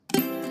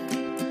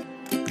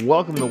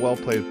Welcome to Well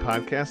Played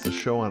Podcast, a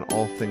show on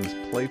all things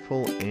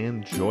playful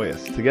and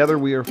joyous. Together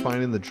we are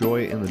finding the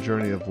joy in the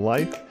journey of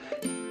life.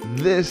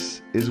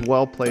 This is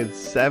Well Played's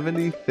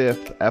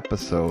 75th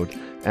episode,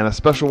 and a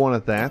special one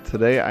at that.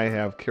 Today I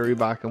have Carrie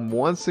Bockham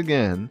once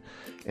again,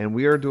 and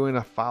we are doing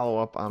a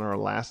follow-up on our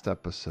last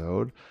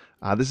episode.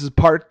 This is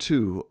part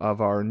 2 of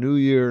our New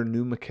Year,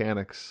 New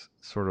Mechanics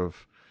sort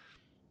of,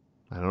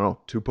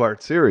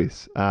 two-part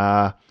series.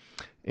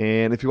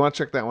 And if you want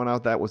to check that one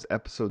out, that was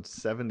episode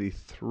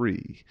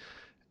 73.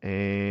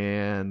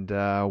 And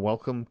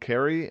welcome,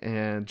 Carrie.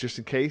 And just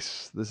in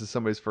case this is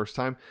somebody's first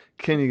time,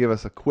 can you give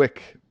us a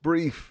quick,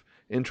 brief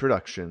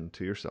introduction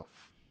to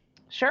yourself?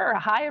 Sure.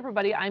 Hi,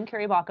 everybody. I'm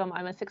Carrie Bockham.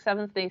 I'm a 6th,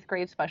 7th, and 8th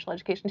grade special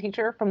education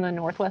teacher from the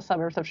northwest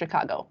suburbs of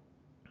Chicago.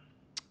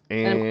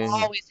 And I'm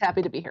always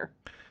happy to be here.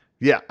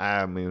 Yeah,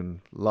 I mean,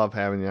 love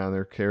having you on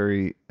there,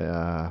 Carrie.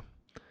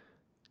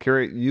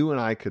 Carrie, you and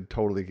I could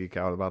totally geek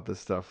out about this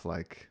stuff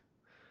like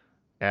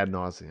ad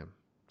nauseum.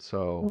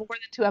 So more than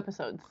 2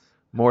 episodes.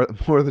 More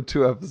than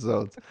 2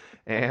 episodes.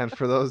 And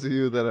for those of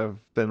you that have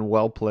been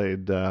well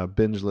played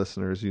binge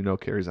listeners, you know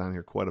Carrie's on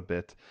here quite a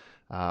bit.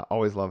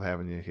 Always love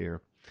having you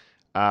here.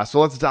 So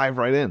let's dive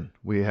right in.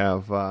 We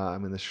have,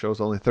 this show's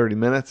only 30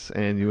 minutes,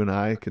 and you and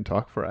I can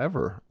talk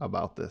forever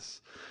about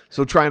this.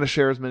 So trying to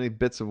share as many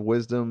bits of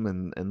wisdom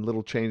and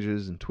little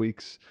changes and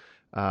tweaks.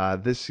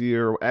 This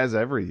year, as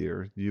every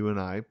year, you and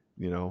I,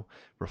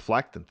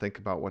 reflect and think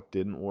about what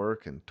didn't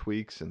work and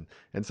tweaks. And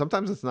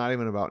sometimes it's not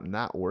even about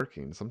not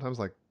working. Sometimes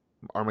like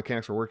our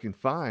mechanics are working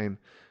fine,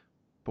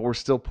 but we're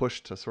still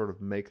pushed to sort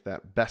of make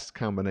that best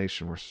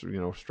combination.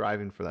 We're,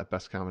 striving for that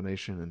best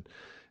combination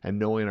and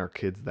knowing our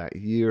kids that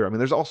year. I mean,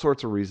 there's all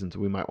sorts of reasons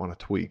we might want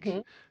to tweak. Mm-hmm.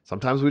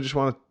 Sometimes we just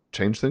want to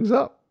change things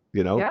up,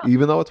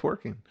 even though it's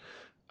working.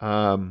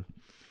 Life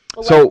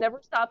never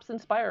stops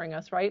inspiring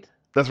us, right?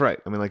 That's right.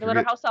 I mean, like no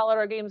matter how solid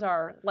our games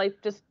are,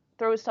 life just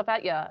throws stuff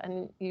at you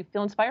and you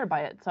feel inspired by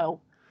it. So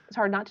it's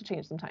hard not to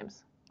change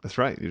sometimes. That's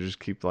right. You just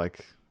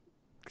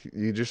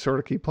sort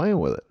of keep playing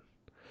with it.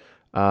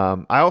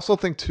 I also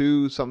think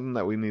too, something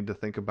that we need to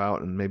think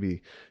about and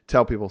maybe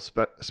tell people,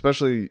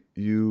 especially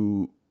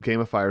you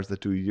gamifiers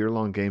that do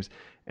year-long games.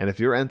 And if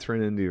you're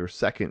entering into your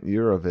 2nd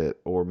year of it,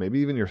 or maybe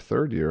even your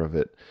 3rd year of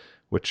it,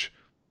 which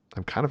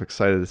I'm kind of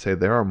excited to say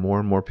there are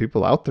more and more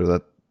people out there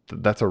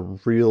that's a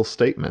real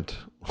statement.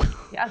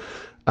 Yes.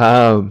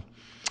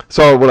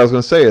 So what I was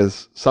going to say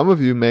is some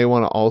of you may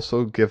want to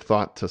also give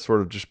thought to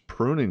sort of just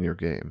pruning your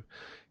game.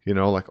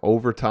 Like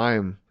over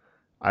time,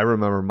 I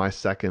remember my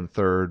 2nd,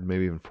 3rd,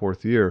 maybe even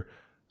 4th year,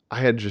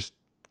 I had just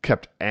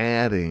kept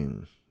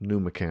adding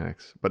new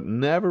mechanics, but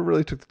never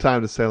really took the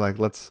time to say like,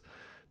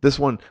 this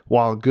one,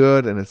 while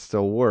good and it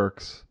still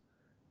works,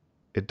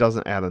 it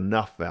doesn't add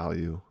enough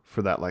value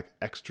for that like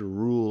extra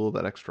rule,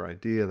 that extra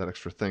idea, that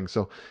extra thing.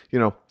 So,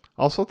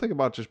 also think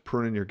about just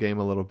pruning your game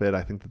a little bit.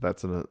 I think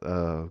that's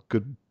a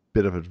good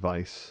bit of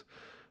advice.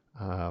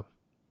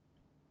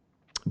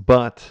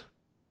 But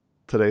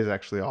today's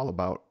actually all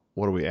about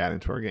what are we adding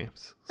to our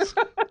games.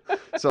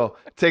 So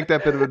take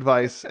that bit of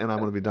advice, and I'm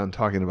going to be done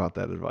talking about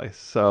that advice.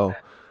 So,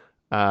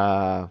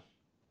 do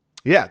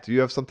you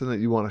have something that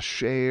you want to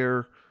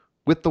share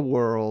with the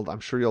world? I'm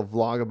sure you'll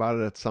vlog about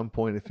it at some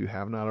point if you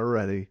have not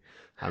already.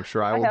 I'm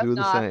sure I will do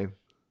the same.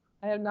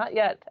 I have not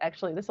yet,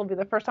 actually. This will be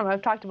the first time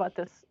I've talked about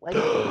this, like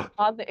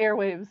on the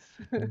airwaves.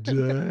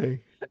 Dang.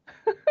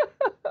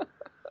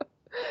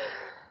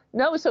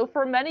 No, so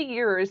for many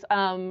years,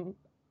 I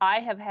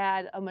have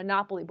had a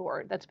Monopoly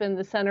board that's been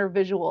the center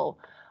visual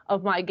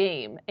of my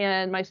game.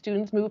 And my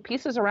students move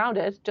pieces around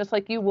it, just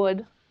like you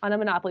would on a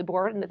Monopoly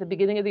board. And at the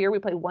beginning of the year, we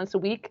play once a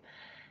week.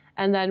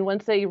 And then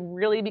once they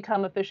really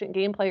become efficient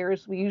game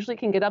players, we usually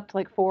can get up to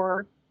like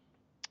 4,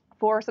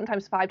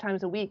 sometimes 5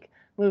 times a week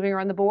moving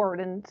around the board.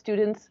 And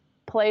students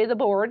play the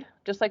board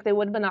just like they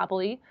would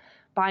Monopoly,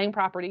 buying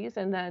properties.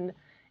 And then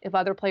if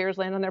other players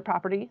land on their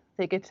property,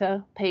 they get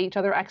to pay each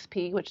other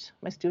XP, which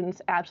my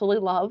students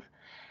absolutely love.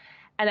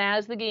 And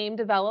as the game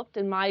developed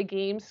and my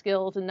game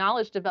skills and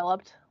knowledge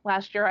developed,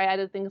 last year I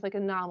added things like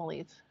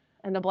anomalies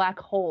and a black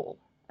hole.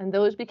 And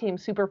those became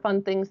super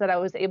fun things that I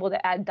was able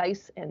to add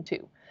dice into.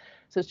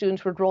 So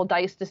students would roll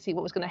dice to see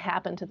what was going to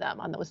happen to them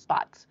on those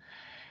spots.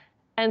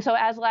 And so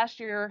as last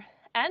year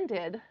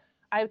ended,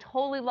 I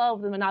totally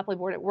love the Monopoly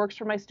board. It works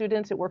for my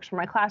students. It works for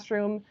my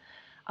classroom.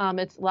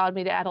 It's allowed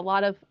me to add a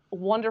lot of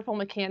wonderful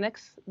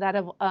mechanics that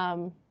have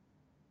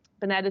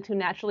been added to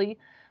naturally.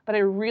 But I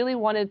really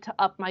wanted to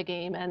up my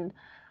game. And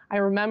I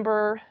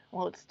remember,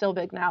 well, it's still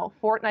big now,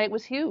 Fortnite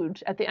was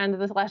huge at the end of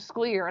this last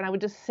school year. And I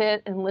would just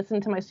sit and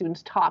listen to my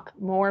students talk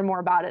more and more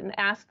about it and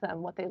ask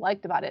them what they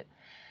liked about it.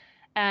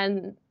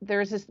 And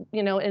there's this,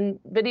 in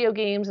video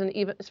games and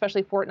even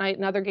especially Fortnite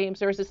and other games,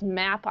 there's this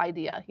map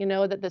idea,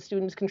 that the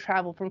students can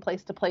travel from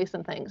place to place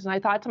and things. And I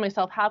thought to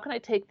myself, how can I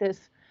take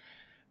this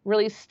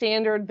really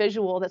standard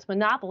visual that's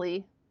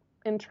Monopoly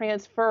and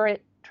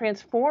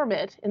transform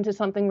it into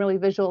something really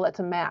visual that's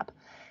a map?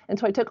 And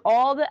so I took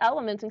all the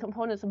elements and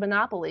components of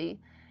Monopoly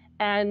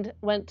and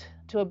went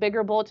to a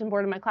bigger bulletin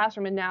board in my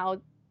classroom. And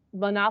now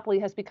Monopoly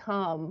has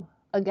become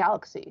a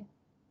galaxy.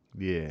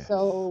 Yes.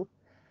 So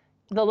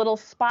the little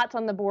spots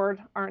on the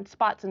board aren't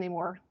spots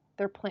anymore,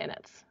 they're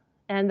planets.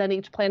 And then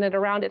each planet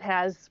around it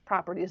has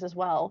properties as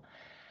well.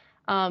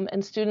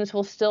 And students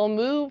will still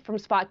move from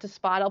spot to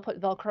spot. I'll put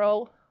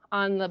Velcro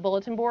on the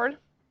bulletin board,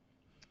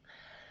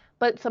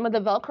 but some of the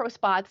Velcro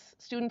spots,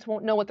 students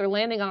won't know what they're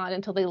landing on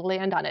until they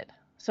land on it.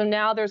 So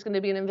now there's going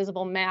to be an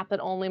invisible map that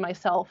only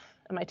myself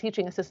and my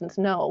teaching assistants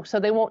know. So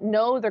they won't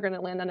know they're going to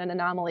land on an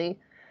anomaly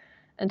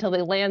until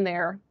they land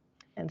there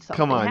and Come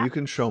something on, you happens.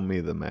 can show me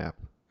the map.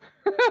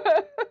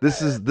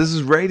 This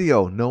is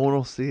radio. No one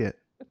will see it.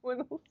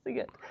 When we'll see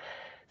it.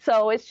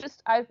 So it's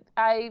just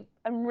I'm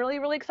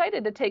really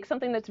excited to take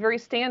something that's very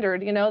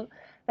standard,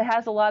 that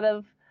has a lot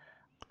of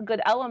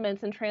good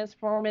elements and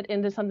transform it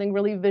into something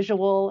really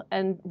visual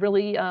and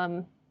really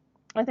I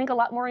think a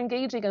lot more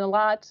engaging and a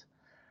lot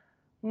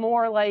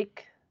more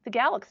like the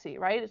galaxy,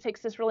 right? It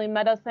takes this really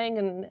meta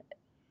thing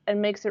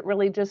and makes it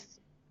really just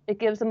it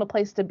gives them a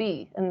place to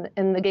be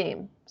in the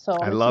game. So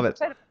I I'm love super it.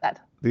 excited for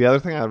that. The other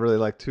thing I really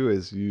like too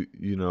is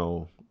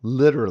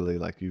literally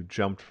like you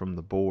jumped from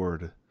the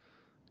board,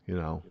 you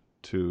know,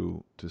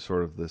 to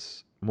sort of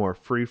this more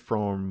free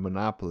form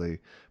Monopoly,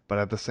 but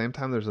at the same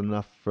time there's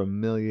enough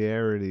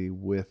familiarity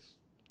with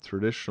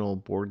traditional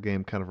board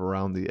game kind of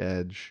around the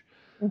edge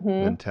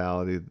Hmm.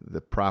 mentality, the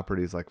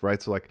properties like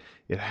right, so like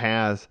it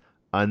has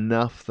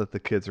enough that the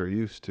kids are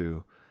used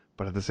to,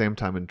 but at the same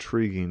time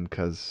intriguing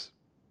because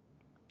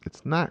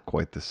it's not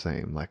quite the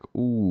same. Like,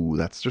 ooh,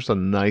 that's just a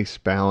nice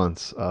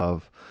balance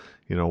of,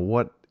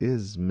 what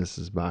is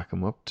Mrs.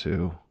 Backham up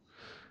to?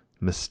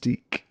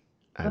 Mystique.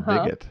 I dig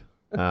Uh-huh. it.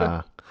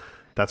 Uh,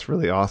 that's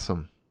really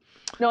awesome.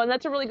 No, and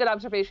that's a really good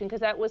observation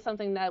because that was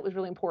something that was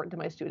really important to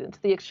my students,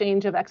 the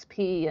exchange of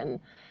XP and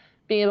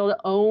being able to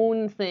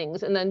own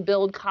things and then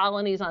build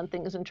colonies on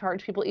things and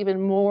charge people even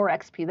more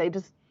XP. They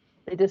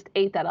just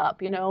ate that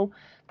up.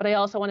 But I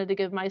also wanted to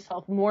give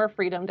myself more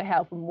freedom to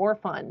have more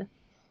fun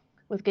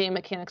with game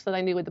mechanics that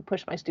I knew would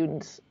push my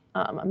students'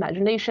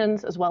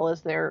 imaginations as well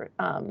as their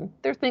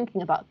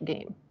thinking about the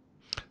game.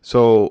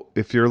 So,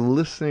 if you're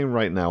listening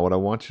right now, what I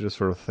want you to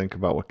sort of think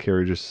about what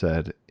Carrie just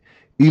said,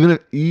 even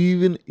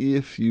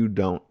if you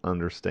don't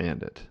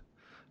understand it,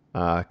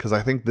 because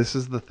I think this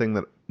is the thing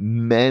that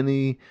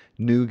many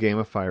new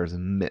gamifiers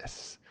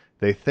miss.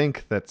 They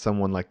think that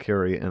someone like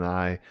Carrie and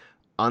I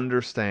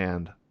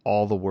understand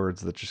all the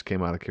words that just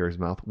came out of Carrie's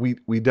mouth.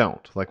 We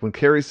don't. Like when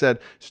Carrie said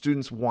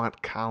students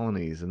want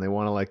colonies and they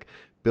want to like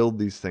build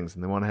these things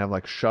and they want to have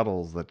like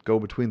shuttles that go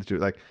between the two.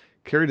 Like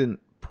Carrie didn't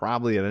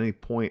probably at any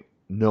point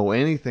know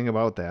anything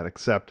about that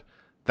except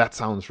that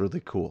sounds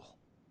really cool.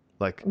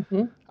 Like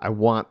Hmm. I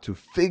want to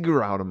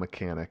figure out a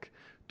mechanic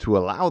to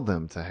allow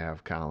them to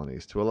have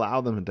colonies, to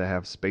allow them to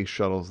have space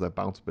shuttles that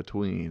bounce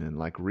between and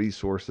like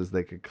resources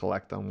they could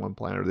collect on one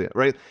planet or the other,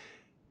 right?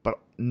 But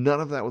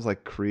none of that was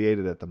like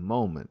created at the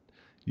moment.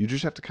 You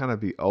just have to kind of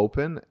be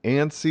open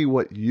and see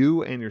what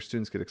you and your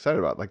students get excited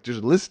about. Like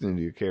just listening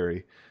to you,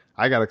 Carrie,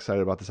 I got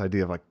excited about this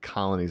idea of like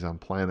colonies on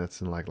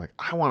planets and like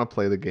I want to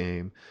play the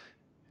game.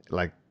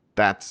 Like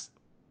that's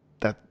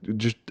that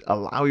just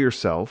allow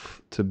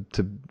yourself to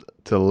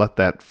let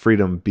that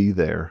freedom be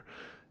there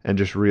and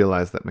just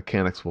realize that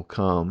mechanics will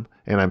come,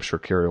 and I'm sure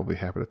Carrie will be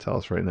happy to tell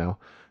us right now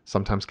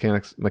sometimes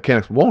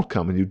mechanics won't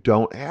come and you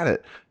don't add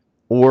it,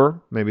 or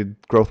maybe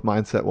growth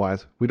mindset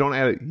wise we don't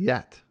add it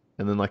yet,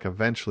 and then like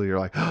eventually you're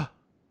like, oh,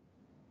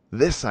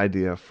 this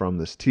idea from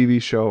this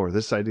TV show or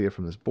this idea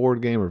from this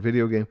board game or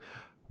video game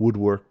would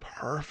work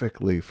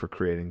perfectly for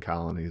creating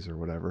colonies or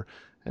whatever,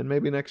 and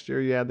maybe next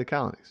year you add the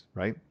colonies,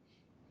 right?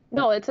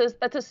 No,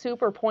 that's a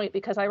super point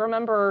because I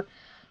remember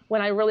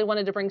when I really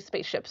wanted to bring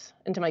spaceships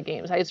into my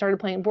games. I had started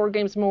playing board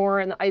games more,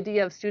 and the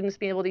idea of students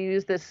being able to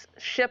use this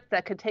ship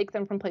that could take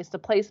them from place to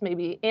place,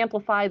 maybe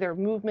amplify their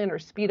movement or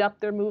speed up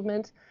their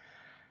movement.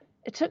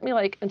 It took me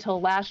like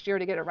until last year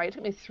to get it right. It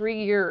took me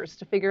 3 years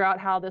to figure out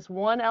how this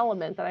one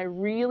element that I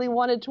really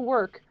wanted to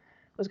work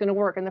was going to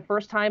work. And the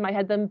first time I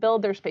had them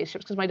build their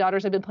spaceships because my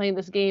daughters had been playing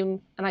this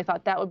game, and I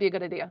thought that would be a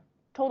good idea.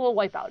 Total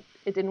wipeout.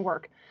 It didn't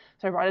work.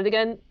 So I brought it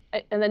again,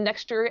 and then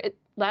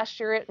last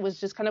year, it was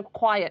just kind of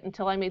quiet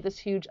until I made this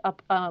huge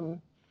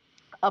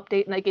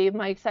update, and I gave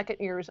my second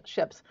year's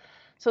ships.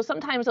 So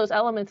sometimes those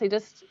elements,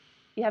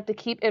 you have to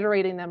keep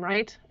iterating them,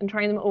 right, and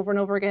trying them over and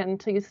over again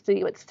until you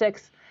see what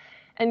sticks.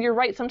 And you're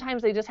right.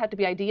 Sometimes they just have to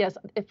be ideas.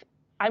 If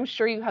I'm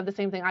sure you have the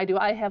same thing I do,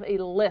 I have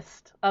a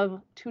list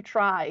of to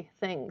try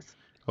things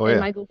Oh in yeah.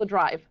 my Google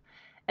Drive,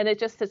 and it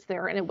just sits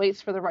there and it waits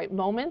for the right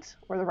moment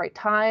or the right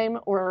time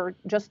or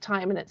just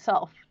time in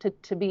itself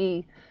to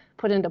be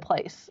put into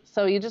place.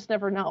 So you just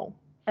never know.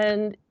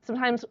 And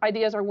sometimes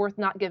ideas are worth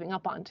not giving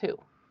up on too.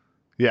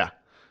 Yeah.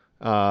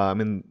 I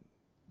mean,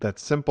 that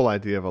simple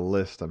idea of a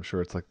list, I'm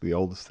sure it's like the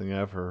oldest thing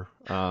ever.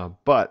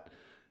 But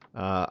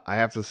I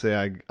have to say,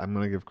 I'm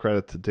going to give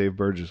credit to Dave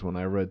Burgess. When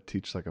I read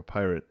Teach Like a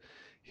Pirate,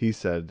 he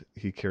said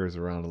he carries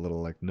around a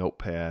little like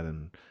notepad.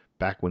 And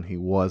back when he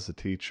was a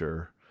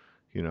teacher,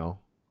 you know,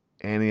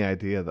 any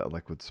idea that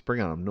like would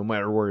spring on him, no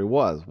matter where he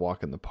was,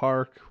 walk in the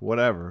park,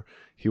 whatever,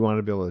 he wanted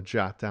to be able to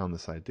jot down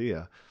this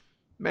idea.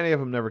 Many of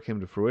them never came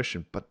to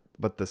fruition,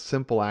 but the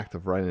simple act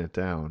of writing it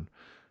down,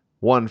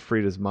 one,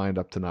 freed his mind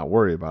up to not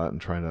worry about it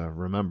and trying to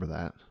remember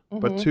that.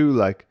 But Mhm. two,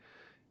 like,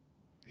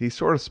 he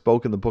sort of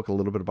spoke in the book a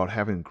little bit about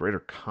having greater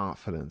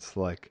confidence,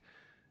 like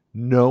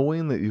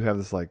knowing that you have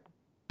this like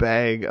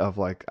bag of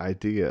like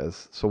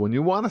ideas. So when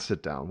you want to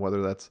sit down,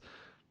 whether that's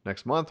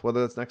next month,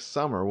 whether that's next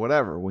summer,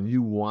 whatever, when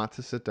you want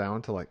to sit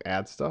down to like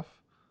add stuff,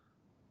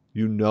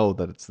 you know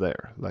that it's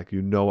there. Like,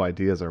 you know,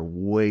 ideas are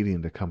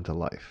waiting to come to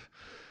life.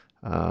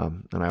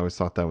 And I always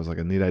thought that was like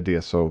a neat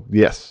idea. So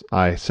yes,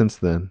 I since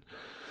then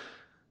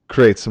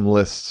create some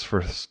lists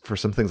for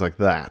some things like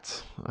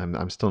that.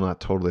 I'm still not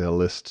totally a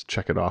list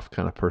check it off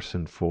kind of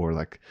person for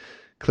like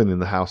cleaning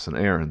the house and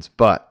errands,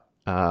 but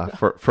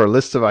for a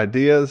list of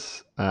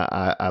ideas,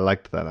 I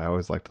liked that. I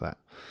always liked that.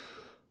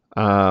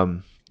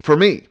 For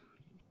me,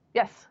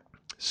 Yes.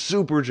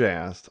 super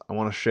jazzed. I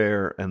want to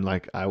share, and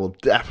like I will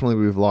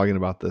definitely be vlogging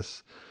about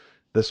this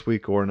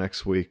week or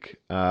next week.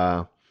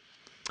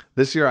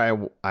 This year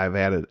I've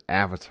added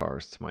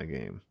avatars to my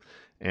game,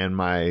 and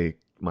my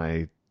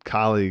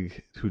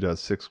colleague who does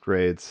sixth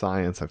grade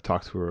science, I've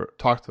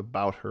talked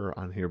about her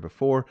on here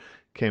before.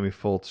 Cami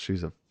Fultz,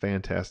 she's a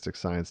fantastic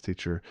science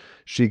teacher.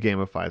 She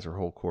gamifies her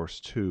whole course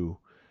too,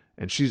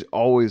 and she's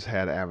always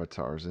had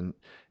avatars, and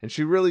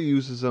she really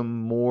uses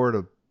them more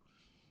to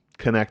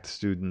connect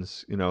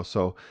students.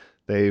 So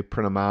they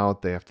print them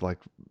out. They have to like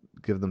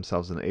give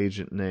themselves an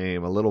agent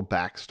name, a little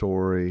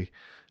backstory,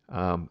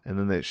 and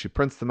then she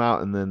prints them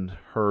out, and then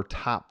her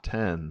top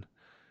 10,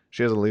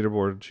 she has a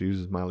leaderboard. She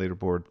uses my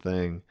leaderboard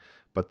thing,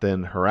 but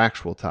then her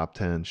actual top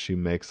 10, she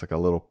makes like a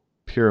little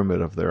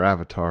pyramid of their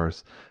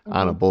avatars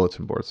on a Mhm.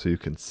 bulletin board, so you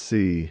can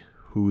see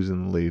who's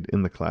in the lead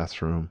in the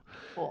classroom.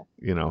 Cool.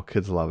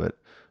 Kids love it.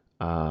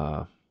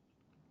 And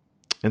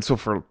so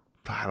for,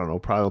 I don't know,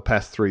 probably the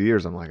past 3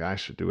 years, I'm like, I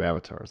should do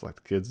avatars. Like,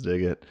 the kids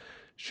dig it.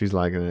 She's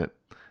liking it.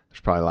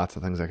 There's probably lots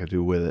of things I could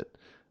do with it.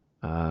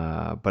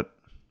 But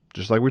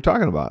just like we're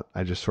talking about,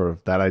 I just sort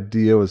of, that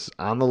idea was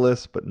on the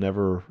list, but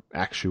never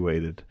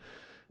actuated.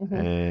 Mhm.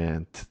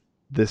 And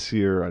this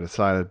year I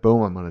decided,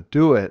 boom, I'm going to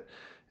do it.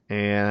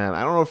 And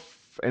I don't know if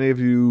any of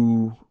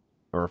you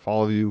or if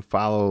all of you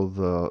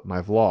follow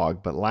my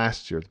vlog, but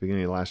last year, at the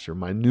beginning of last year,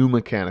 my new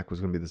mechanic was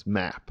going to be this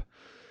map.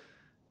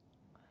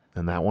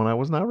 And that one I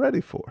was not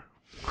ready for.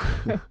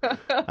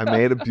 I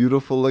made a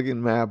beautiful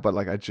looking map, but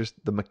like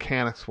the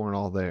mechanics weren't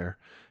all there.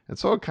 And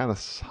so it kind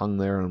of hung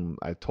there, and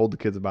I told the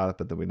kids about it,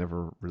 but then we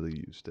never really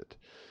used it.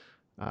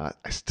 I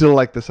still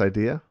like this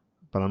idea,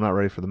 but I'm not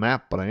ready for the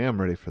map, but I am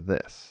ready for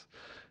this.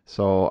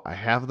 So I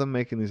have them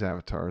making these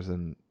avatars,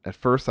 and at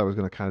first I was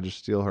going to kind of just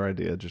steal her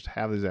idea, just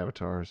have these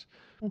avatars,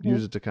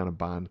 use Mhm. it to kind of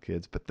bond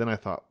kids. But then I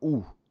thought,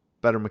 ooh,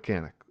 better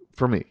mechanic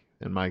for me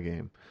in my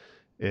game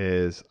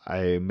is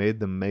I made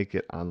them make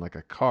it on like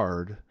a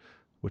card,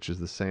 which is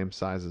the same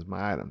size as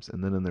my items.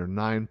 And then in their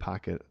 9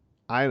 pocket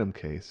item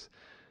case,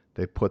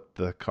 they put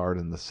the card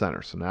in the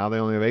center. So now they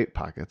only have 8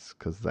 pockets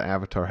because the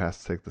avatar has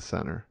to take the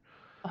center.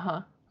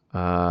 Uh-huh.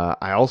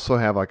 I also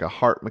have like a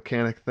heart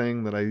mechanic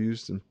thing that I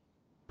used in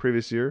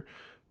previous year,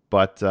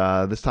 but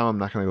this time I'm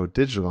not going to go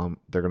digital.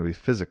 They're going to be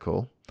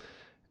physical.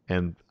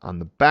 And on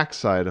the back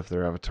side of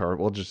their avatar,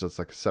 well, just it's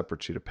like a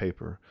separate sheet of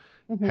paper,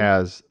 Mhm.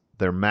 has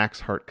their max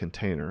heart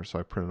container. So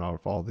I printed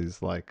out all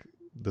these, like,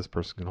 this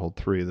person can hold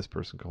 3, this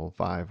person can hold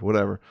 5,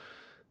 whatever.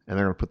 And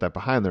they're going to put that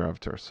behind their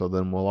avatar. So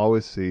then we'll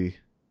always see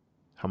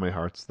how many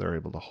hearts they're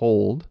able to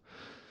hold.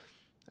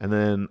 And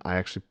then I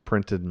actually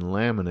printed and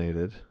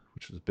laminated,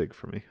 which was big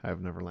for me.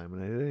 I've never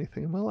laminated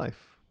anything in my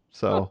life.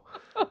 So,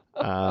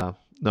 no,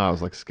 I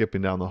was like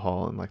skipping down the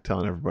hall and like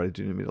telling everybody,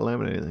 do you need me to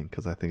laminate anything?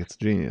 Because I think it's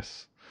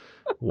genius.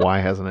 Why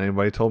hasn't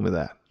anybody told me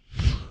that?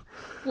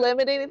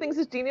 Laminating things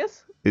is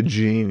genius. A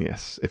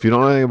genius. If you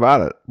don't know anything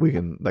about it, we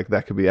can, like,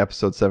 that could be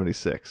episode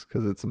 76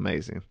 because it's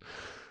amazing.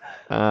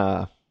 So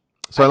I I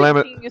think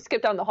laminate, seeing you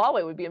skip down the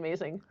hallway would be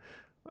amazing.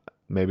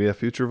 maybe a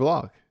future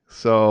vlog.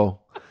 So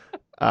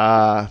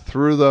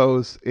threw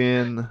those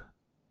in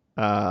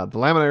the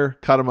laminator,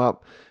 cut them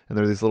up, and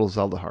they're these little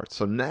Zelda hearts.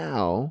 So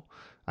now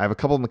I have a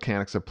couple of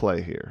mechanics at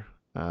play here.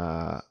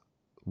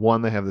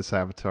 One, they have this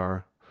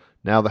avatar.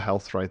 Now the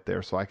health's right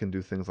there, so I can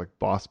do things like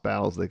boss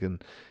battles. They can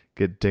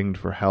get dinged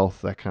for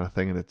health, that kind of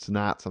thing, and it's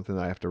not something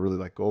that I have to really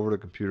like go over to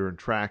the computer and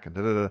track and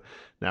da da da.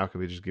 Now it can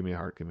be just give me a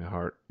heart,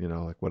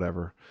 like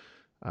whatever.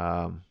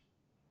 Um,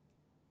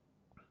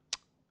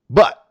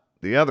 but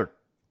the other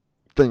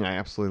thing I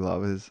absolutely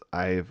love is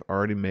I've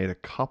already made a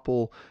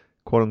couple,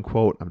 quote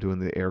unquote, I'm doing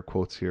the air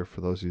quotes here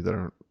for those of you that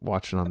aren't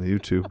watching on the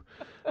YouTube,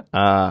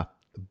 uh,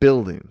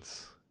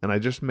 buildings. And I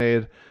just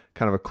made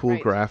kind of a cool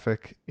Right.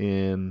 graphic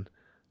in,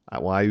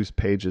 well, I use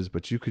Pages,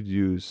 but you could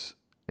use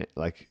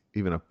like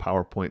even a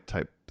PowerPoint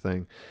type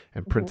thing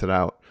and Mhm. print it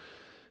out.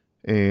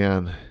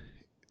 And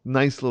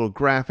nice little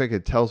graphic.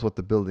 It tells what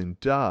the building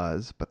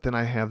does, but then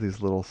I have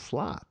these little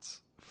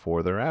slots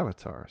for their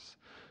avatars.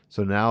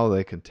 So now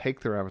they can take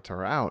their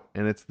avatar out,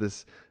 and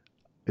it's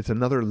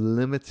another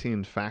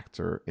limiting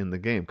factor in the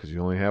game because you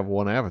only have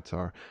one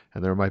avatar,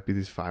 and there might be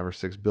these 5 or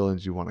 6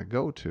 buildings you want to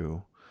go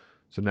to.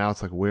 So now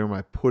it's like, where am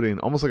I putting,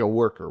 almost like a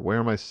worker, where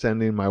am I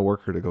sending my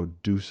worker to go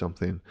do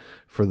something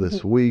for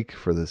this Mhm. week,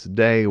 for this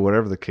day,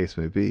 whatever the case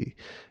may be.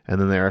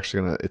 And then they're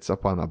actually going to, it's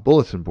up on a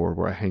bulletin board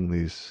where I hang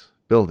these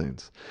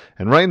buildings.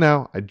 And right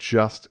now, I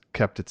just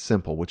kept it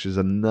simple, which is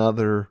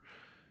another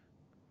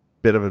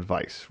bit of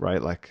advice,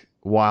 right? Like,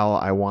 while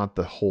I want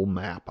the whole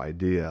map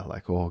idea,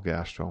 like, oh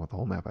gosh, do I want the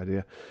whole map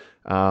idea?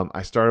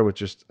 I started with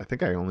just, I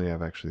think I only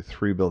have actually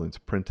 3 buildings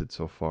printed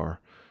so far.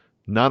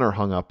 None are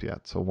hung up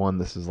yet. So one,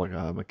 this is like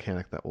a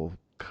mechanic that will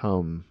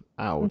come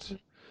out. Mhm.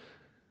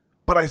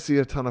 But I see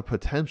a ton of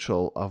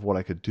potential of what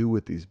I could do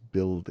with these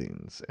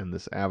buildings and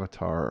this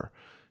avatar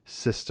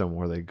system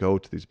where they go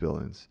to these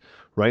buildings.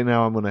 Right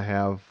now, I'm going to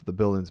have the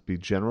buildings be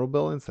general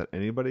buildings that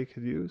anybody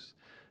could use.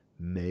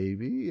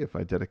 Maybe if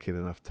I dedicate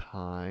enough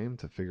time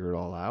to figure it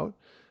all out,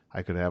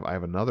 I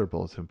have another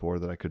bulletin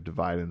board that I could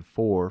divide in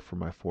four for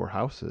my 4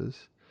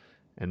 houses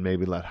and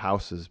maybe let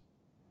houses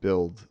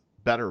build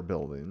better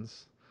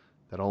buildings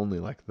that only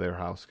like their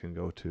house can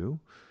go to.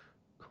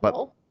 But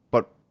Cool.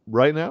 but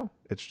right now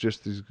it's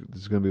just there's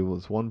going to be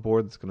this one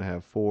board that's going to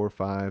have 4,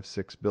 5,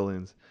 6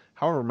 buildings,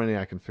 however many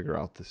I can figure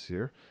out this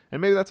year,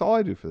 and maybe that's all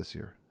I do for this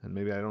year, and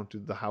maybe I don't do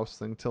the house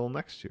thing till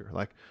next year.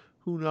 Like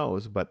who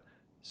knows? But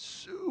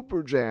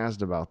super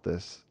jazzed about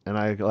this, and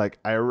I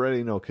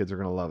already know kids are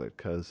going to love it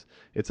because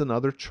it's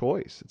another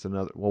choice. It's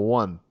another well,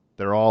 one,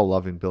 they're all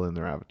loving building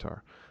their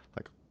avatar,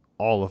 like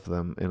all of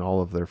them in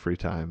all of their free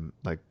time.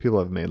 Like people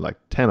have made like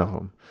 10 of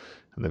them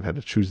and they've had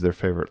to choose their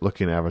favorite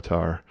looking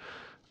avatar.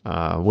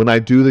 When I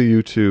do the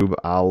YouTube,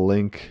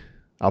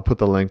 I'll put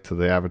the link to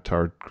the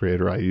avatar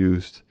creator I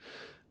used,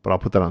 but I'll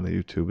put that on the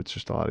YouTube. It's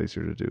just a lot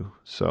easier to do.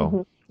 So,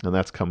 Hmm. and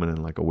that's coming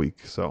in like a week.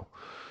 So,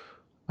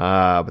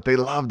 but they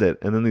loved it.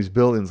 And then these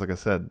buildings, like I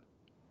said,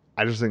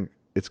 I just think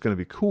it's going to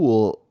be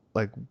cool.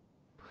 Like,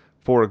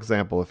 for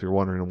example, if you're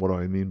wondering what do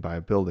I mean by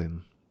a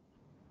building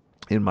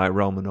in my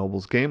Realm of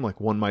Nobles game, like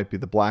one might be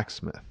the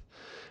blacksmith.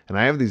 And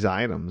I have these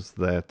items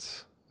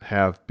that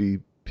have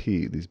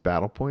BP, these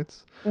battle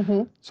points.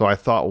 Hmm. So I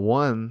thought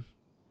one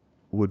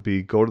would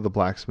be go to the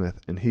blacksmith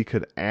and he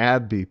could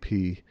add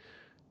BP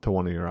to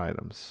one of your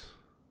items.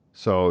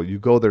 So you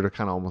go there to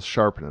kind of almost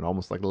sharpen it,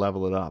 almost like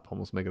level it up,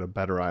 almost make it a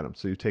better item.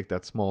 So you take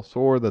that small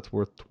sword that's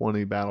worth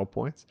 20 battle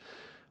points.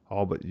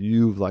 Oh, but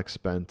you've like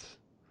spent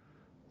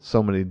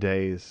so many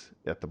days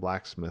at the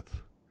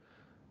blacksmith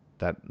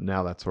that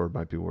now that sword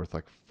might be worth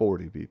like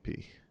 40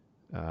 BP.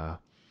 Uh,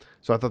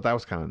 so I thought that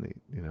was kind of neat,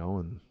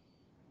 and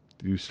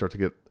you start to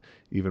get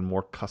even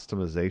more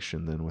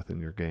customization than within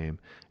your game,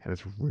 and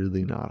it's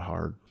really not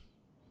hard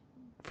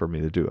for me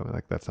to do. I mean,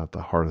 like that's not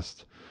the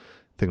hardest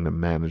thing to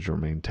manage or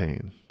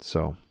maintain.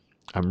 So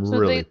I'm So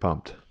really they,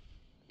 pumped.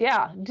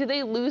 yeah. Do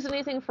they lose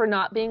anything for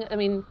not being? I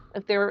mean,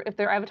 if their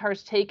avatar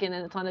is taken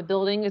and it's on a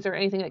building, is there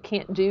anything it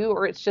can't do,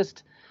 or Well, it's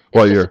just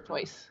a you're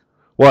choice?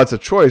 well, it's a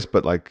choice,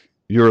 but like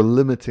you're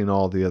limiting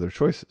all the other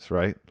choices,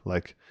 right?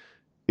 Like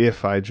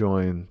if I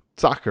join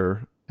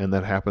soccer and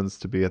that happens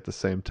to be at the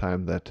same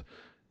time that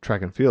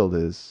track and field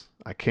is,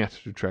 I can't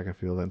do track and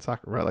field and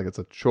soccer, right? Like it's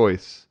a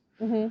choice.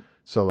 Hmm.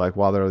 So like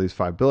while there are these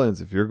 5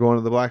 billions, if you're going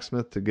to the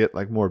blacksmith to get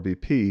like more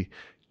BP,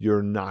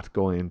 you're not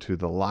going to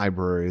the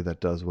library that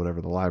does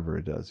whatever the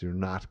library does. You're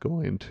not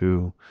going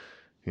to,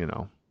 you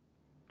know,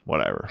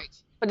 whatever.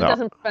 Right. But it So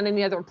doesn't prevent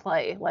any other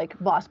play, like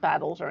boss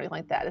battles or anything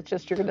like that. It's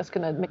just you're just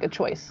gonna make a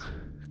choice.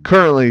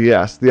 currently,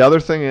 yes. The other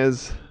thing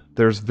is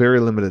there's very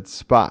limited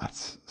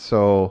spots.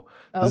 So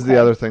this is the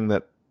Okay. other thing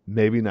that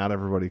maybe not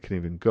everybody can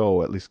even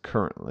go, at least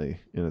currently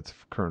in its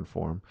current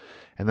form.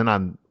 And then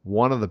on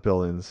one of the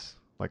buildings,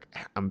 like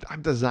I'm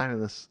designing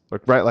this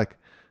like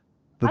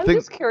the I'm thing.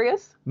 just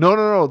curious.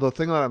 No. The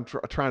thing that I'm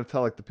trying to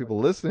tell like the people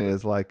listening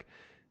is like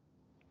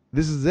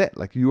this is it.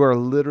 Like you are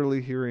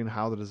literally hearing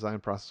how the design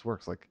process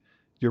works. Like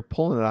you're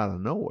pulling it out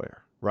of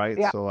nowhere, right?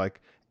 Yeah. So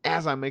like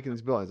as I'm making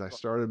these buildings, I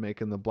started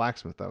making the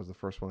blacksmith. That was the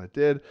first one I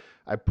did.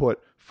 I put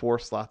 4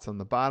 slots on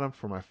the bottom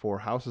for my 4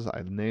 houses.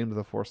 I named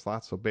the 4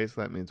 slots. So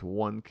basically that means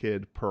one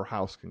kid per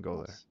house can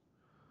go there,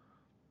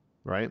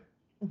 right?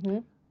 Hmm.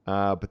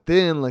 But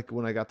then like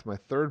when I got to my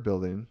third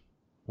building,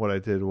 what I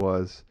did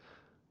was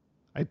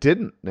I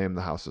didn't name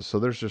the houses. So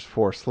there's just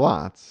 4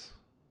 slots,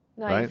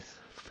 right? Nice.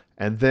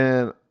 And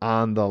then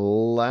on the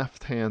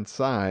left hand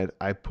side,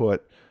 I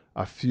put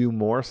a few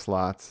more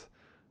slots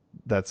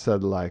that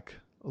said like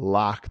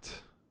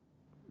locked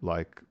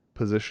like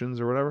positions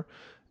or whatever.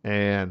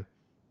 And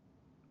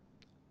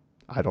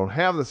I don't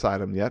have this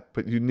item yet,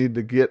 but you need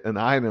to get an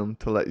item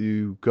to let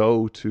you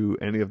go to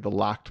any of the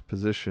locked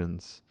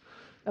positions.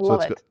 I So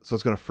love it's it. so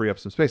it's going to free up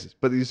some spaces.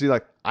 But you see,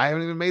 like I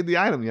haven't even made the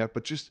item yet,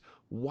 but just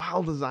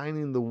while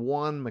designing the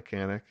one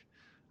mechanic,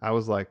 I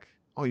was like,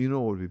 oh, you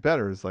know what would be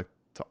better is like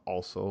to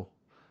also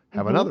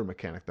have Hmm. another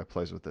mechanic that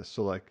plays with this.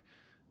 So like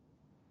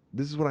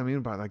this is what I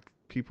mean by like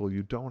people,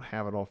 you don't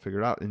have it all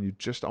figured out and you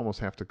just almost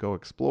have to go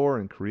explore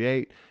and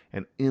create,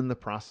 and in the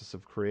process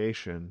of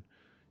creation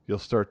you'll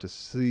start to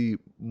see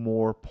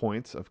more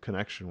points of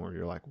connection where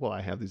you're like, well,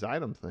 I have these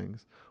item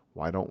things,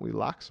 why don't we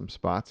lock some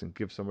spots and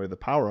give somebody the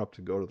power up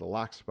to go to the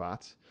lock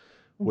spots,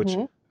 which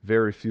Hmm.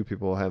 very few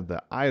people have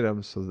the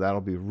items, so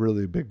that'll be a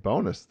really big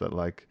bonus that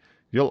like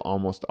you'll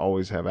almost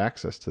always have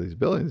access to these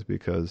buildings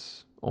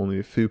because only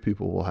a few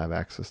people will have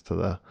access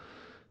to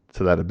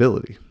that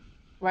ability.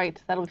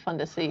 Right. That'll be fun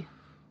to see.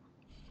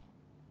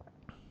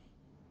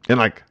 And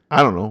like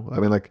I don't know, I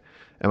mean like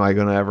am I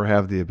going to ever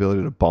have the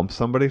ability to bump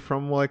somebody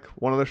from like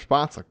one of their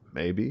spots? Like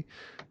maybe.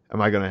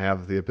 Am I going to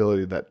have the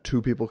ability that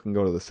two people can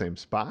go to the same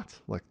spot?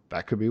 Like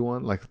that could be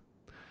one. Like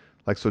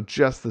so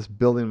just this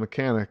building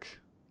mechanic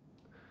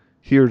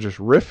here just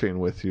riffing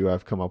with you,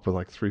 I've come up with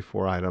like 3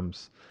 4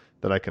 items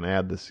that I can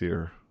add this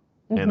year.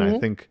 And I Hmm.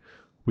 think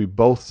we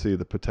both see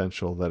the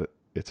potential that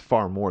it's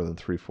far more than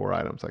 3 4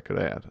 items I could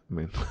add. I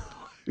mean,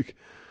 like,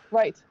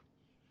 Right.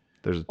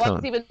 there's a Well, I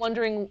was ton. even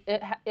wondering,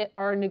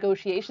 are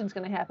negotiations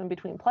going to happen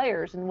between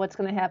players, and what's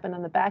going to happen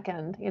on the back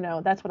end?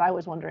 That's what I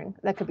was wondering.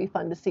 That could be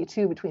fun to see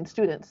too between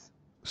students.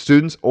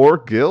 Students or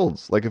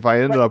guilds. Like if I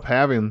ended Right. up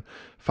having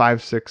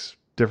 5 6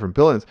 different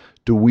buildings,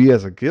 do we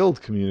as a guild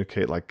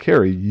communicate like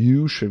Carrie,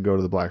 you should go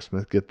to the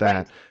blacksmith, get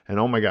Right. that, and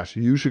oh my gosh,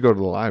 you should go to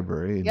the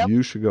library, and Yep.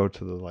 you should go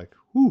to the like,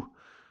 whoo,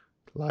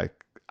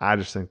 like I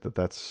just think that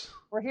that's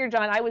We're here,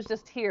 John. I was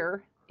just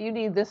here. You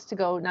need this to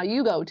go. Now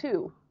you go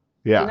too.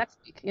 See you yeah. next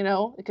week.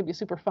 It could be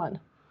super fun.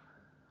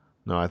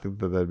 No, I think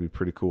that that'd be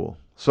pretty cool.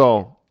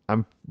 So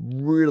I'm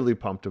really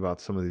pumped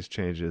about some of these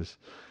changes.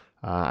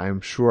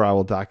 I'm sure I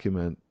will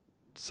document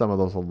some of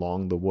those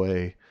along the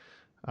way,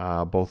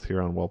 both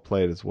here on Well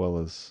Played as well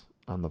as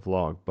on the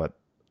vlog. But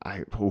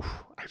I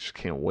just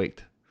can't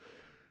wait.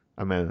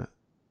 I mean,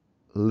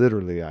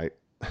 literally, I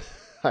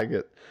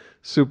get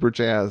super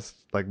jazzed.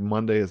 Like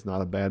Monday is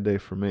not a bad day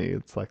for me.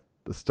 It's like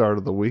the start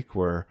of the week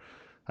where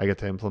I get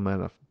to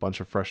implement a bunch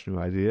of fresh new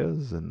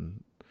ideas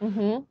and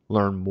Hmm.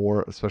 learn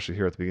more, especially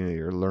here at the beginning of the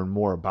year, learn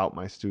more about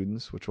my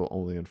students, which will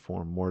only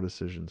inform more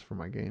decisions for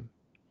my game.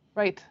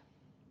 Right.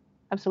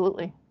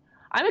 Absolutely.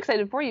 I'm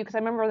excited for you because I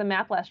remember the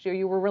map last year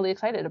you were really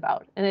excited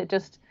about, and it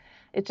just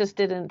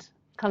didn't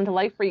come to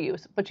life for you.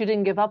 But you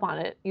didn't give up on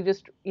it. You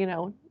just,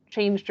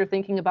 changed your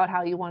thinking about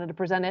how you wanted to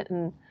present it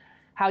and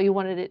how you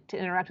wanted it to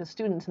interact with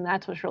students, and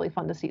that's what's really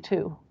fun to see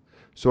too.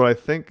 So what I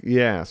think,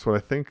 yeah, so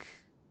what I think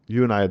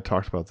you and I had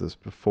talked about this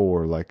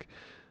before, like,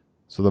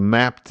 so the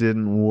map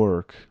didn't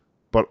work,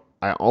 but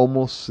I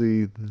almost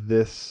see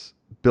this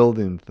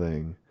building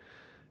thing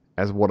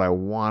as what I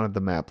wanted the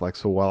map. Like,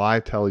 so while I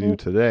tell you Mm.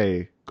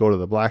 today, go to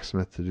the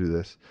blacksmith to do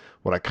this,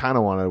 what I kind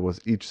of wanted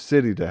was each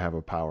city to have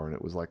a power. And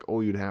it was like,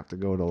 oh, you'd have to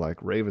go to like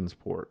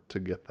Ravensport to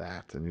get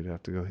that. And you'd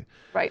have to go.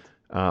 Right.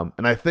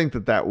 And I think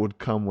that that would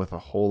come with a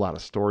whole lot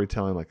of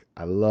storytelling. Like,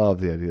 I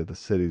love the idea of the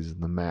cities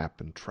and the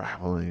map and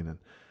traveling,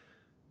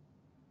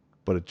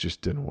 but it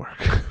just didn't work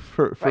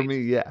for Right. me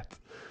yet.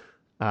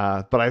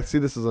 But I see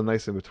this as a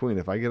nice in between.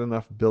 If I get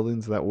enough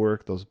buildings that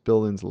work, those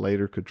buildings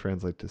later could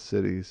translate to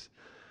cities.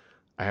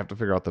 I have to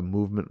figure out the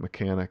movement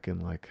mechanic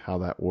and like how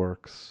that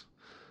works.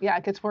 Yeah,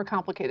 it gets more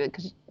complicated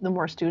because the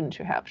more students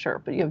you have,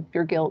 sure, but you have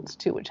your guilds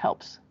too, which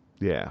helps.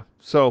 Yeah.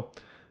 So,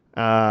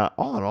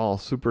 all in all,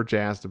 super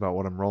jazzed about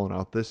what I'm rolling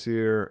out this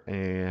year,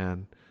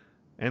 and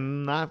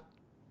not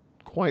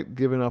quite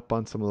giving up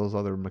on some of those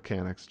other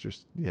mechanics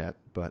just yet.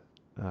 But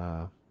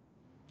uh,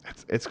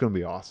 it's going to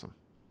be awesome.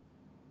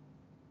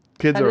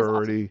 Kids That are is awesome.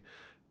 already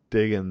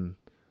digging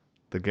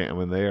the game. I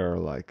mean, they are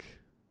like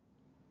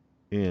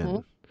Mhm.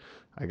 in.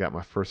 I got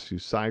my first few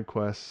side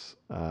quests.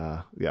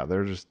 Yeah,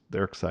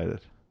 they're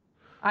excited.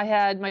 I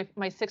had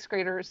my sixth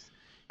graders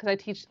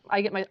because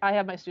I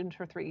have my students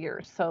for 3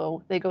 years,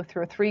 so they go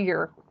through a 3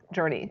 year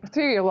journey, a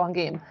 3 year long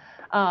game.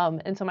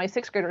 And so my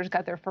sixth graders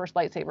got their first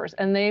lightsabers,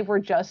 and they were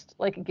just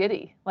like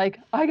giddy, like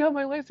I got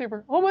my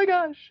lightsaber. Oh my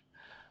gosh,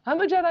 I'm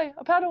a Jedi,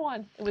 a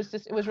Padawan. It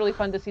was really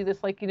fun to see this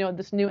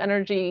this new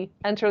energy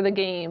enter the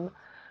game,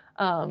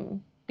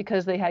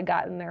 because they had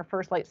gotten their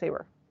first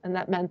lightsaber, and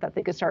that meant that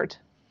they could start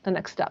the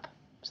next step.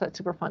 So that's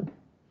super fun.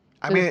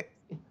 I It was, mean,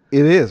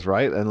 it is,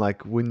 right? And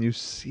like when you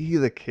see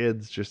the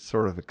kids just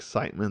sort of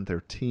excitement,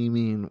 they're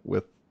teeming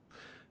with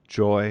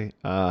joy.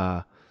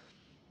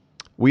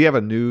 We have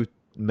a new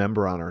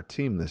member on our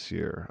team this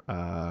year.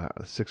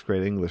 Sixth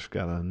grade English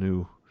got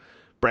a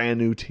brand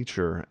new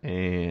teacher,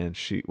 and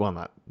well,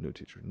 not new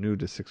teacher, new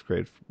to sixth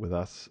grade with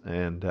us,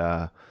 and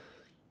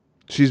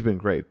she's been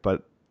great.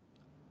 But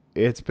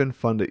it's been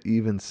fun to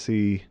even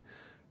see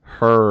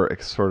her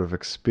sort of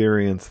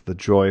experience the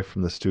joy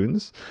from the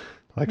students.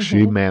 Like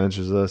she Mhm.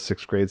 manages a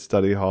sixth grade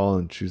study hall,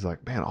 and she's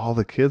like, man, all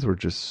the kids were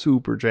just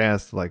super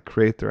jazzed to like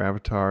create their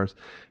avatars.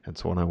 And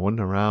so when I went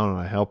around and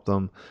I helped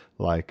them,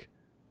 like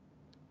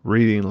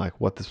reading like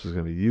what this was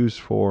going to be used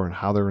for and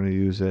how they're going to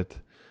use it,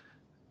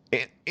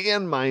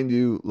 and mind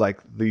you, like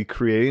the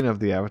creating of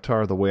the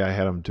avatar, the way I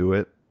had them do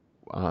it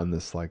on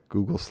this like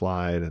Google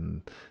slide,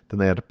 and then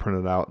they had to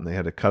print it out and they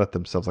had to cut it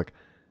themselves. Like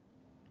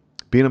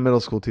being a middle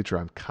school teacher,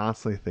 I'm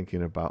constantly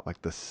thinking about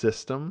like the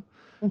system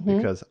Mhm.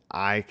 because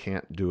I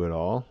can't do it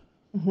all,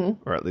 Mhm.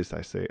 or at least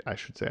I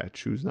should say I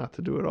choose not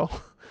to do it all.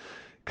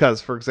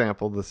 Because, for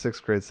example, the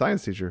sixth grade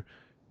science teacher,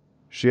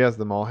 she has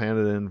them all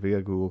handed in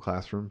via Google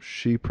Classroom.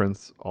 She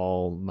prints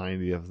all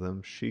 90 of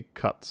them. She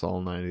cuts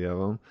all 90 of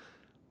them.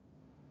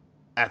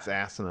 that's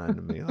asinine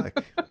to me.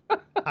 Like,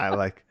 I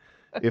like,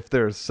 if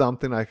there's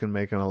something I can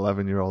make an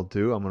 11-year-old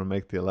do, I'm gonna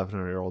make the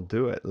 11-year-old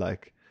do it.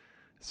 Like,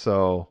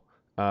 so.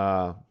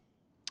 Uh,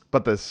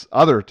 but this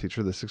other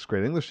teacher, the sixth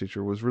grade English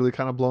teacher, was really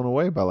kind of blown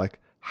away by like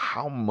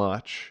how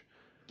much,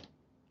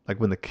 like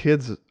when the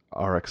kids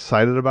are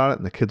excited about it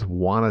and the kids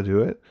want to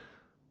do it,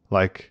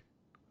 like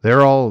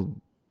they're all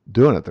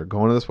doing it. They're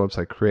going to this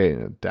website,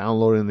 creating it,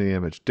 downloading the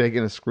image, taking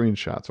a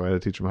screenshot. So I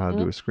had to teach them how to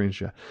do a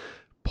screenshot,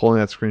 pulling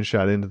that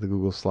screenshot into the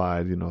Google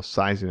slide,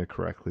 sizing it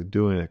correctly,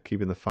 doing it,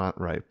 keeping the font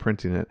right,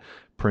 printing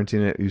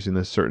it using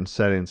this certain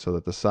setting so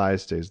that the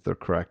size stays the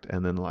correct,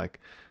 and then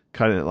like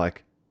cutting it.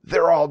 Like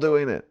they're all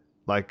doing it.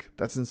 Like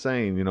that's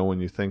insane.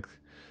 When you think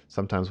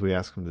sometimes we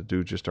ask them to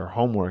do just our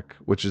homework,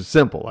 which is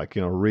simple, like,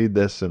 read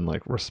this and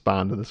like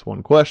respond to this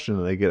one question,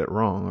 and they get it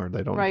wrong or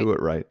they don't do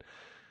it right.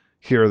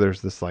 Here,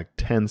 there's this like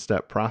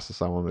 10-step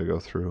process I want them to go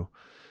through,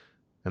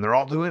 and they're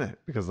all doing it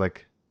because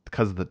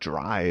of the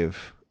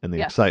drive and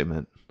the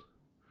excitement.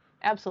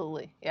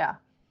 Absolutely. Yeah.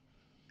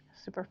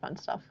 Super fun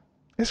stuff.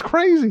 It's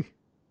crazy.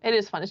 It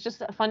is fun. It's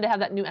just fun to have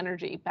that new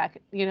energy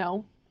back,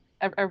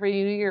 every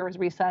new year is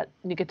reset,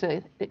 and they get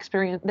to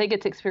experience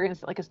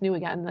it like it's new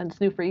again, and then it's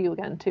new for you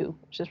again too,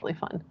 which is really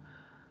fun.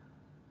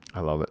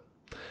 I love it.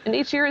 And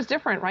each year is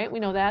different, right?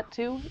 We know that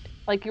too.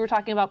 Like you were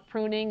talking about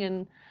pruning,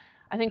 and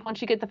I think once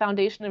you get the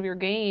foundation of your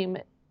game,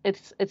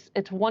 it's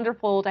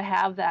wonderful to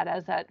have that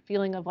as that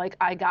feeling of like,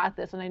 I got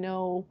this and I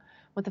know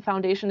what the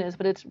foundation is,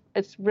 but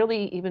it's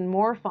really even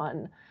more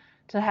fun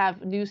to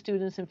have new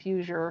students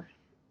infused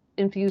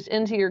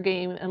into your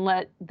game and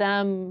let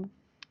them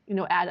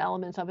add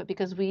elements of it,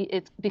 because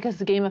the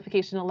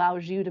gamification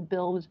allows you to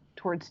build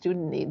towards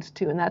student needs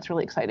too, and that's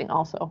really exciting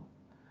also.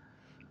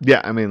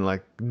 Yeah, I mean,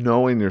 like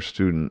knowing your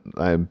student,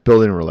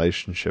 building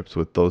relationships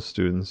with those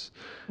students.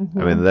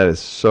 I mean, that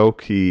is so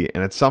key,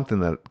 and it's something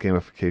that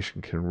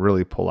gamification can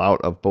really pull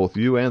out of both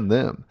you and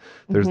them.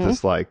 There's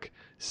this like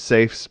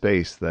safe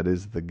space that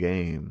is the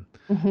game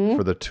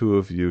for the two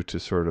of you to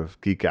sort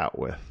of geek out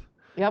with.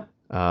 Yep.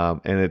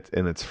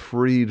 And it's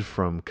freed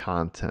from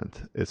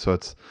content.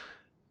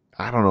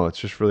 I don't know, it's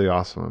just really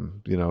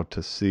awesome,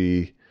 to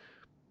see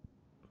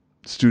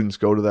students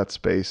go to that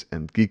space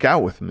and geek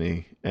out with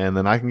me, and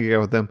then I can geek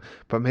out with them.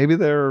 But maybe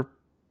they're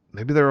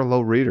a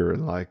low reader,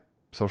 and like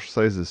social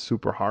studies is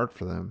super hard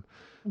for them.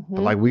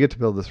 But like we get to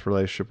build this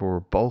relationship where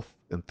we're both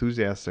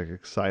enthusiastic,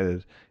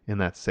 excited in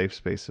that safe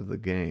space of the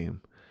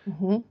game.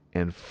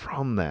 And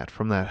from that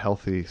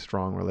healthy,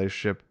 strong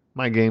relationship,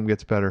 my game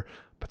gets better,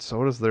 but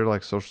so does their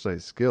like social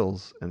studies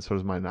skills, and so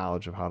does my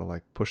knowledge of how to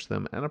like push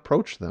them and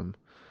approach them.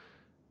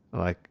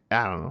 Like,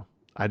 I don't know.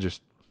 I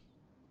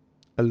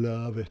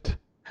love it.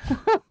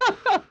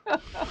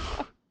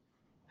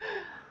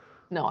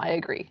 No, I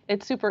agree.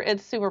 It's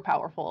super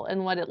powerful.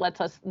 And what it lets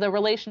us, the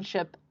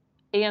relationship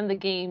and the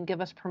game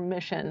give us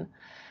permission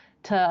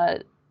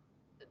to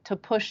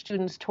push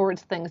students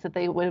towards things that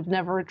they would have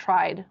never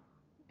tried,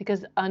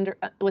 because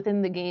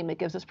within the game, it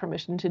gives us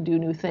permission to do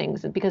new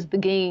things, and because the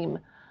game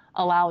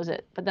allows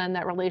it. But then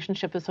that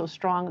relationship is so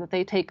strong that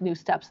they take new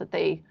steps that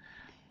they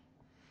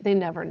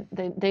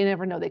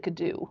never know they could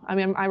do. I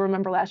mean, I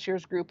remember last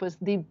year's group was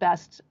the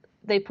best.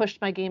 They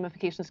pushed my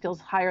gamification skills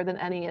higher than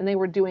any, and they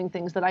were doing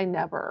things that I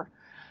never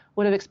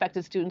would have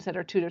expected students that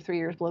are 2 to 3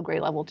 years below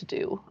grade level to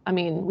do. I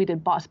mean, we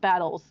did boss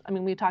battles. I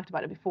mean, we talked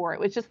about it before. It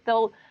was just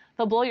they'll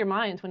blow your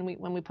minds when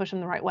we push them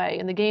the right way,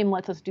 and the game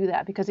lets us do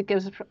that because it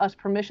gives us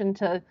permission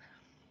to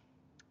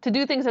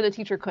do things that a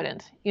teacher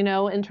couldn't,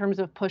 in terms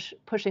of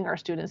pushing our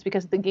students,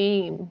 because it's the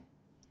game.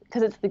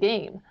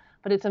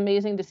 But it's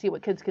amazing to see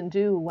what kids can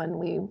do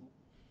when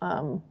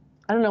I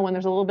don't know, when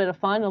there's a little bit of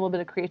fun, a little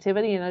bit of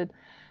creativity, and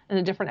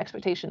a different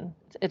expectation.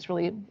 It's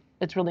really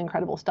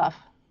incredible stuff.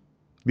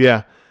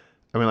 Yeah.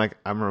 I mean, like,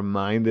 I'm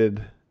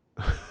reminded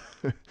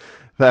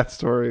that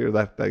story, or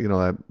that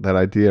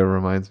idea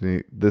reminds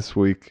me this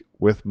week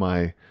with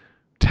my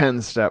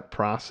 10-step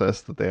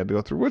process that they had to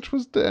go through, which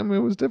was, it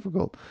was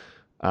difficult.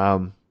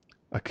 A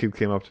kid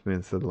came up to me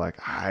and said, like,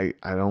 I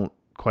don't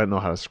quite know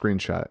how to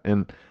screenshot it.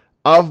 And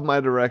of my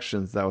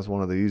directions, that was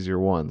one of the easier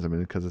ones. I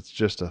mean, because it's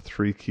just a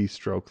 3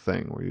 keystroke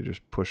thing where you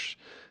just push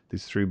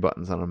these 3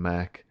 buttons on a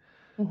Mac,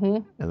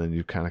 and then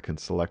you kind of can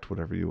select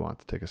whatever you want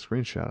to take a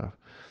screenshot of.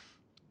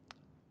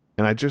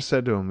 And I just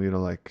said to him,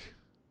 like,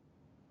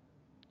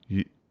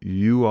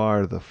 you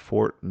are the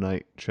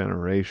Fortnite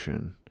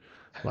generation.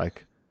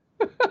 Like,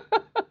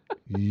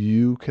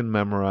 you can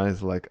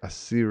memorize like a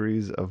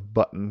series of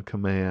button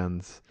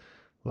commands.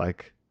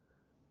 Like,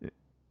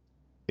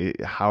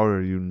 how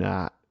are you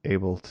not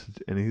able to?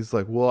 And he's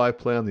like, well, I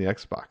play on the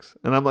Xbox.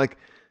 And I'm like,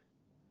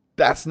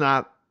 that's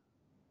not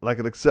like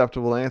an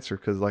acceptable answer,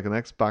 because like an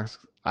Xbox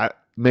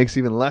makes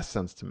even less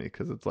sense to me,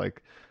 because it's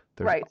like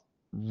there's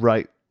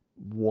right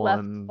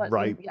 1, left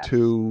right button,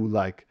 2,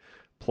 like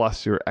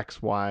plus your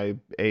X, Y,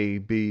 A,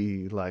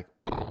 B, like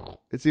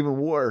it's even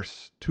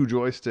worse. 2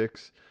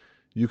 joysticks,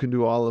 you can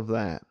do all of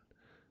that,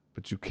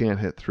 but you can't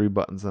hit 3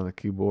 buttons on a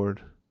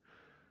keyboard.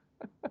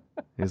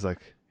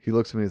 He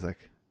looks at me, he's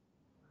like,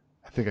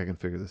 I think I can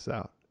figure this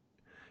out.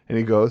 And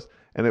he goes,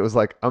 and it was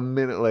like a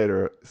minute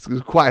later, it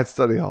was quiet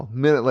study hall. A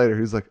minute later,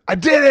 he was like, I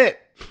did it!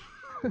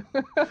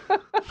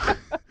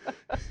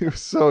 He was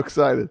so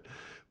excited.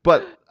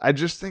 But I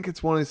just think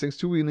it's one of these things,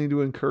 too, we need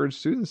to encourage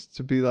students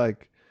to be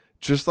like,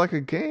 just like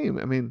a game.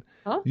 I mean,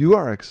 you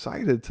are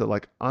excited to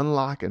like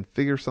unlock and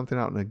figure something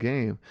out in a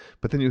game,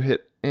 but then you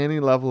hit any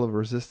level of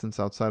resistance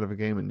outside of a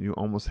game and you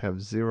almost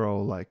have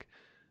zero like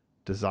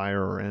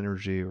desire or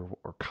energy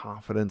or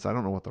confidence. I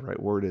don't know what the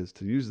right word is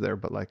to use there,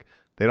 but like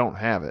they don't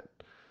have it.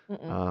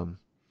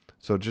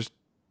 So just,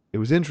 it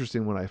was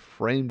interesting when I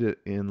framed it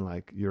in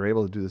like, you're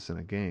able to do this in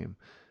a game.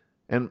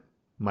 And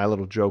my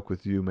little joke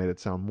with you made it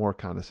sound more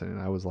condescending.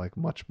 I was like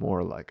much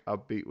more like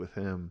upbeat with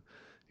him,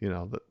 you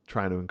know,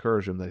 trying to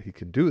encourage him that he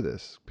could do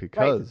this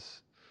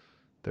because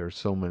there's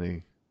so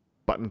many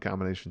button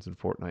combinations in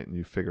Fortnite and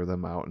you figure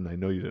them out. And I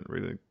know you didn't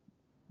read a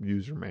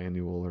user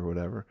manual or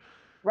whatever.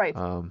 Right.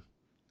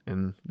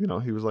 And, you know,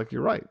 he was like,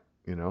 you're right.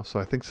 You know, so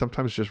I think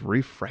sometimes just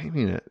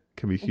reframing it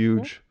can be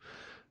huge.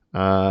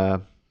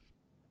 But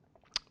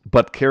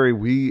Carrie,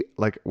 we're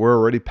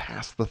already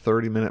past the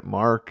 30-minute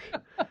mark.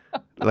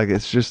 Like,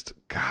 it's just,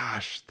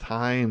 gosh,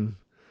 time.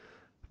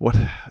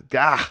 I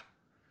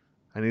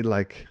need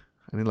like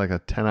a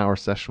 10-hour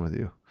session with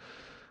you.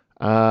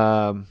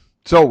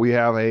 So we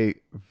have a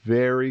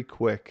very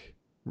quick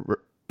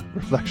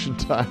reflection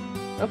time.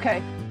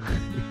 Okay.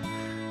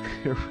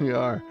 Here we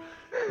are.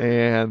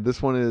 And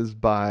this one is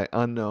by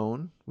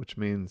unknown, which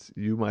means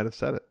you might have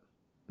said it.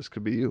 This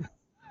could be you.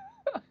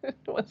 It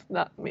was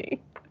not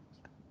me.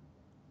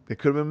 It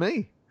could have been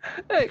me.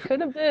 It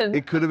could have been.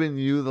 It could have been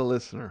you, the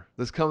listener.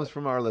 This comes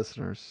from our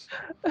listeners.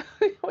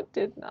 It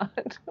did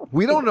not.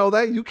 We don't know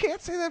that. You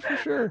can't say that for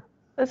sure.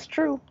 That's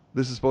true.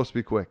 This is supposed to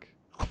be quick.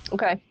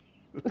 Okay.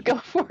 Go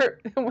for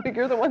it.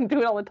 You're the one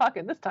doing all the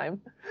talking this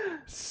time.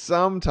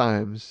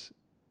 Sometimes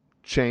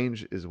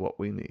change is what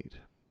we need.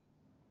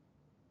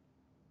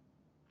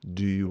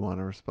 Do you want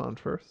to respond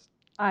first?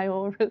 I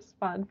will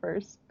respond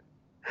first.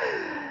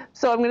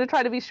 So I'm going to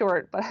try to be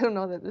short, but I don't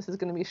know that this is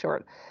going to be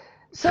short.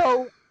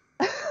 So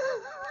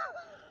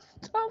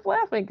stop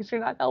laughing because you're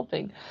not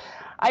helping.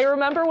 I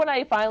remember when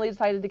I finally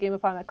decided to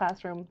gamify my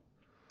classroom,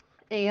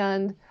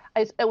 and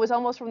it was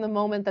almost from the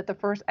moment that the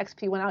first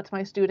XP went out to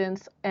my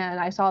students and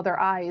I saw their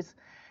eyes.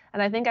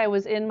 And I think I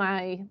was in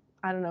my,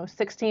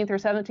 16th or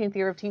 17th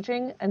year of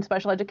teaching and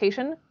special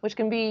education, which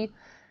can be,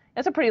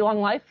 it's a pretty long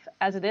life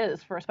as it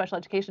is for a special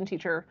education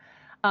teacher.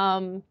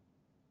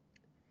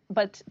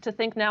 But to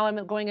think now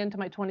I'm going into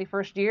my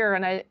 21st year,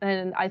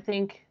 and I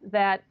think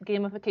that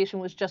gamification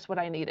was just what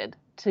I needed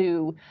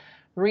to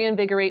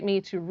reinvigorate me,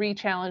 to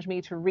re-challenge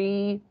me,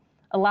 to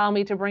allow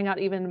me to bring out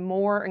even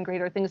more and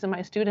greater things in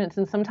my students.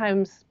 And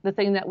sometimes the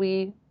thing that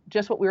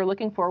what we were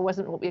looking for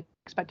wasn't what we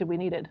expected we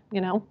needed,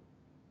 you know?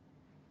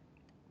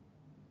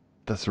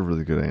 That's a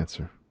really good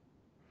answer.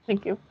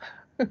 Thank you.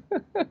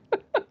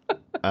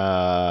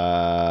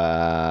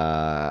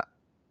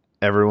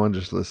 Everyone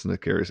just listen to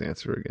Carrie's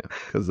answer again,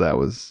 because that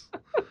was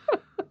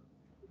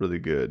really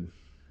good.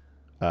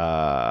 Nope.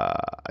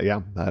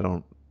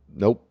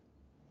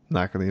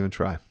 Not going to even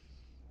try.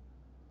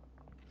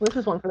 This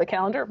is one for the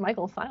calendar.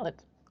 Michael's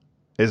silent.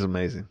 It's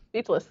amazing.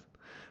 Speechless.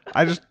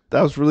 That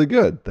was really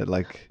good. That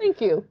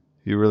Thank you.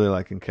 You really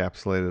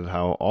encapsulated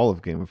how all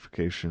of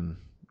gamification,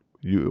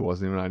 it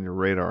wasn't even on your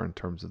radar in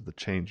terms of the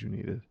change you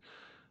needed.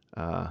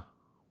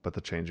 But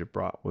the change it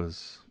brought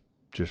was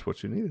just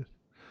what you needed.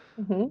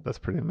 Mm-hmm. That's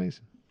pretty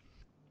amazing.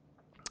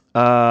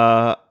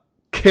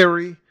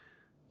 Carrie,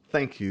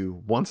 thank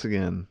you once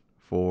again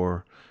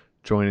for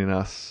joining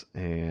us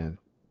and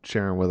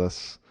sharing with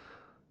us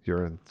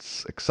your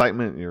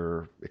excitement,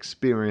 your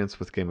experience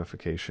with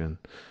gamification.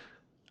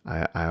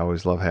 I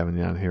always love having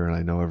you on here, and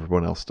I know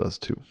everyone else does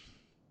too.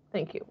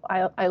 Thank you.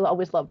 I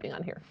always love being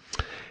on here.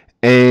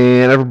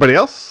 And everybody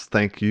else,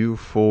 thank you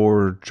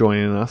for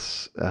joining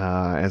us,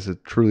 as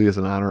it truly is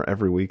an honor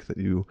every week that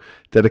you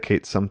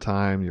dedicate some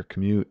time, your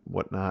commute,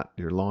 whatnot,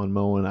 your lawn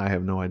mowing, I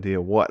have no idea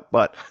what,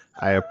 but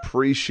I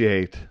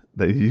appreciate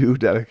that you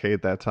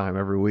dedicate that time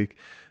every week.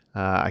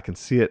 I can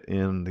see it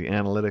in the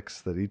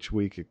analytics that each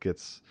week it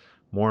gets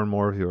more and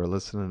more of you are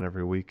listening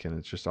every week, and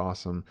it's just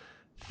awesome.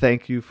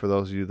 Thank you for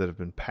those of you that have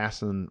been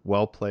passing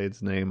Well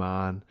Played's name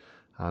on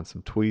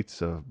some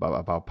tweets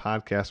about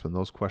podcasts when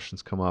those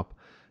questions come up.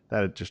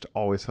 That it just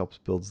always helps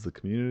builds the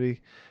community.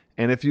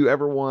 And if you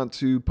ever want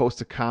to post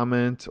a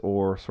comment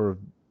or sort of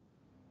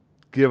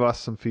give us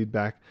some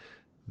feedback,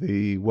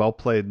 the Well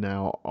Played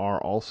now are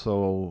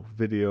also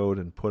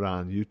videoed and put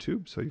on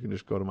YouTube. So you can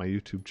just go to my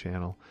YouTube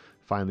channel,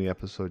 find the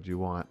episode you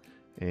want,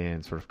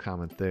 and sort of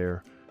comment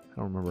there. I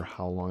don't remember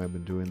how long I've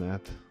been doing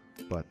that,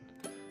 but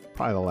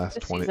probably the last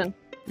this 20. Season.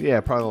 Yeah,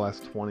 probably the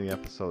last 20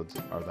 episodes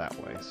are that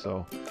way.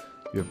 So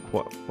you have,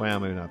 well,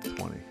 maybe not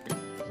 20.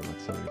 I'm at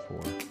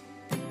 74.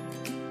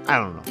 I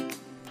don't know.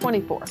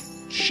 24.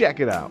 Check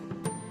it out.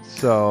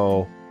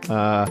 So,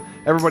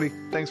 everybody,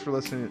 thanks for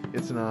listening.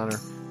 It's an honor.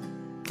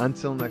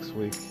 Until next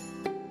week,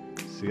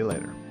 see you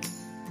later.